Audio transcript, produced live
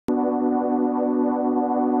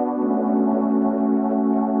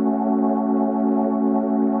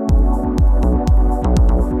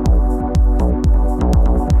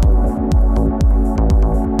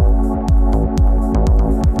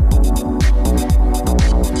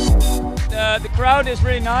the crowd is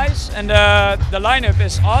really nice, and the lineup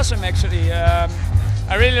is awesome actually.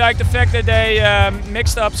 I really like the fact that they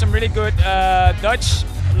mixed up some really good Dutch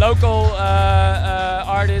local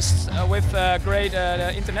artists with great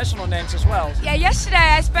international names as well. Yeah, yesterday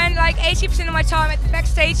I spent like 80% of my time at the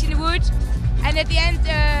backstage in the woods, and at the end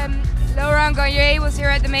Laurent Garnier was here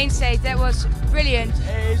at the main stage. That was brilliant.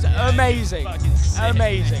 It is amazing,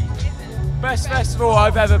 amazing. Best festival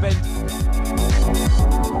I've ever been to.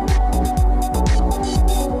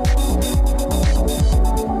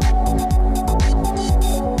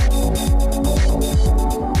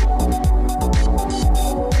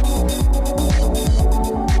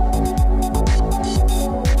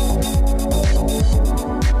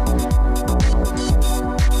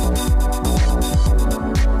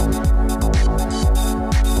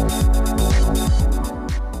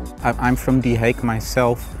 I'm from The Hague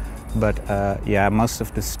myself, but yeah, most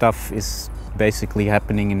of the stuff is basically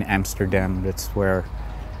happening in Amsterdam. That's where,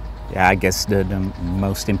 yeah, I guess the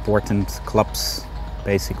most important clubs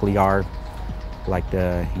basically are, like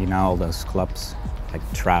all those clubs like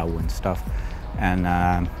Trouw and stuff. And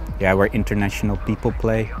yeah, where international people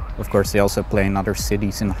play. Of course, they also play in other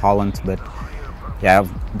cities in Holland, but yeah,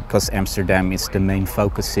 because Amsterdam is the main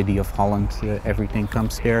focus city of Holland, everything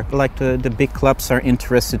comes there. Like the big clubs are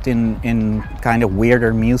interested in kind of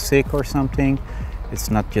weirder music or something.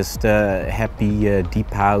 It's not just happy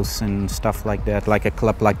deep house and stuff like that. Like a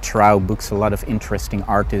club like Trouw books a lot of interesting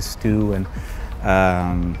artists too, and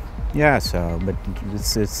yeah. So, but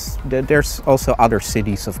there's also other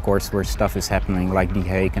cities, of course, where stuff is happening, like The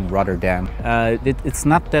Hague and Rotterdam. It's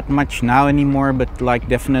not that much now anymore, but like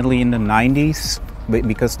definitely in the 90s.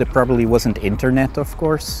 Because there probably wasn't internet, of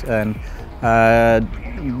course, and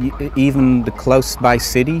even the close-by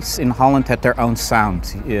cities in Holland had their own sound.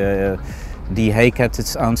 The Hague had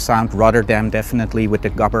its own sound, Rotterdam definitely with the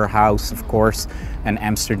Gabber House, of course, and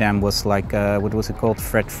Amsterdam was like, what was it called,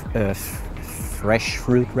 Fresh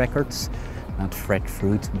Fruit Records? Not Fred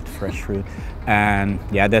Fruit, but Fresh Fruit. And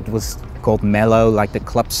yeah, that was called mellow, like the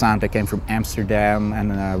club sound that came from Amsterdam,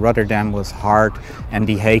 and Rotterdam was hard, and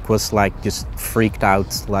The Hague was like just freaked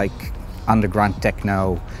out, like underground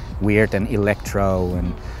techno, weird and electro,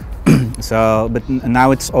 and so. But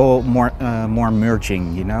now it's all more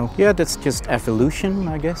merging, you know. Yeah, that's just evolution,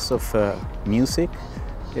 I guess, of music.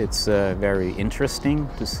 It's very interesting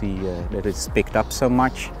to see that it's picked up so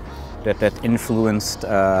much, that influenced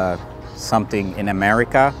something in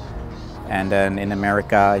America, and then in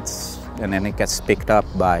America then it gets picked up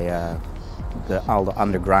by all the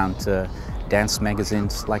underground dance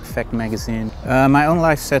magazines like Fact Magazine. My own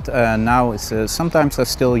live set now is sometimes I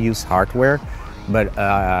still use hardware, but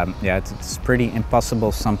yeah, it's pretty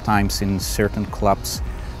impossible sometimes in certain clubs.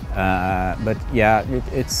 But yeah,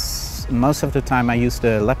 it's most of the time I use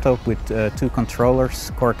the laptop with 2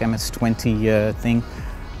 controllers, Korg MS-20 thing,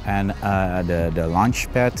 and the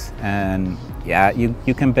launch pad, and yeah,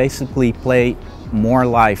 you can basically play more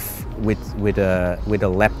live with a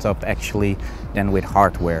laptop actually than with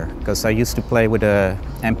hardware, because I used to play with a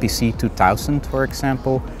MPC 2000, for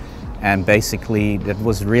example, and basically that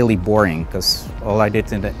was really boring, because all I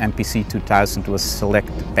did in the MPC 2000 was select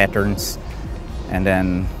the patterns and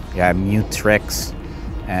then yeah, mute tracks,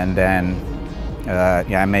 and then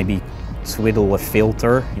yeah, maybe twiddle a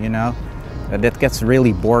filter, you know. That gets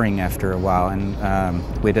really boring after a while, and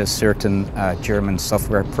with a certain German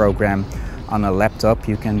software program on a laptop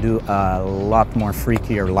you can do a lot more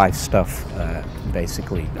freakier live stuff,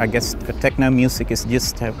 basically. I guess the techno music is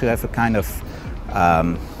just have to have a kind of,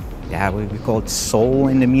 yeah, we call it soul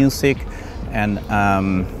in the music, and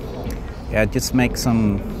yeah, just make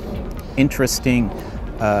some interesting,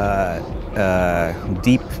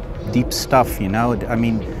 deep stuff, you know. I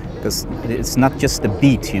mean, because it's not just the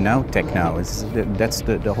beat, you know, techno. That's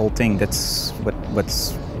the whole thing. That's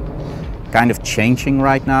what's kind of changing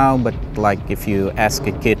right now. But like, if you ask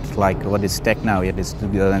a kid like what is techno, it is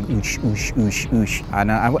oosh oosh oosh oosh.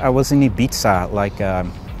 And I was in Ibiza like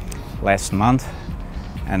last month,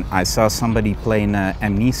 and I saw somebody playing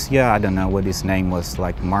Amnesia. I don't know what his name was,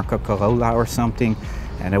 like Marco Carola or something,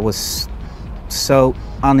 and it was so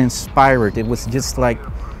uninspired. It was just like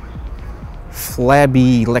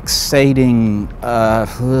flabby, laxating,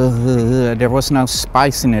 there was no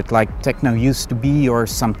spice in it like techno used to be, or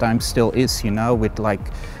sometimes still is, you know, with like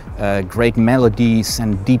great melodies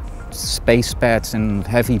and deep space pads and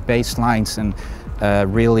heavy bass lines and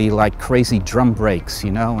really like crazy drum breaks,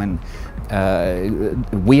 you know, and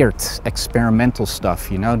weird experimental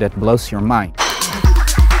stuff, you know, that blows your mind.